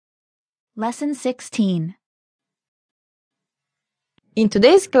Lesson 16. In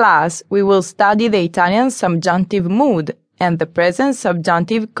today's class, we will study the Italian subjunctive mood and the present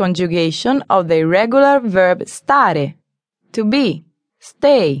subjunctive conjugation of the irregular verb stare, to be,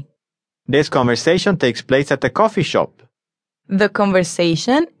 stay. This conversation takes place at a coffee shop. The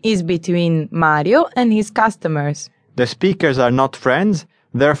conversation is between Mario and his customers. The speakers are not friends,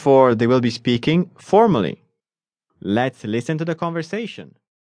 therefore they will be speaking formally. Let's listen to the conversation.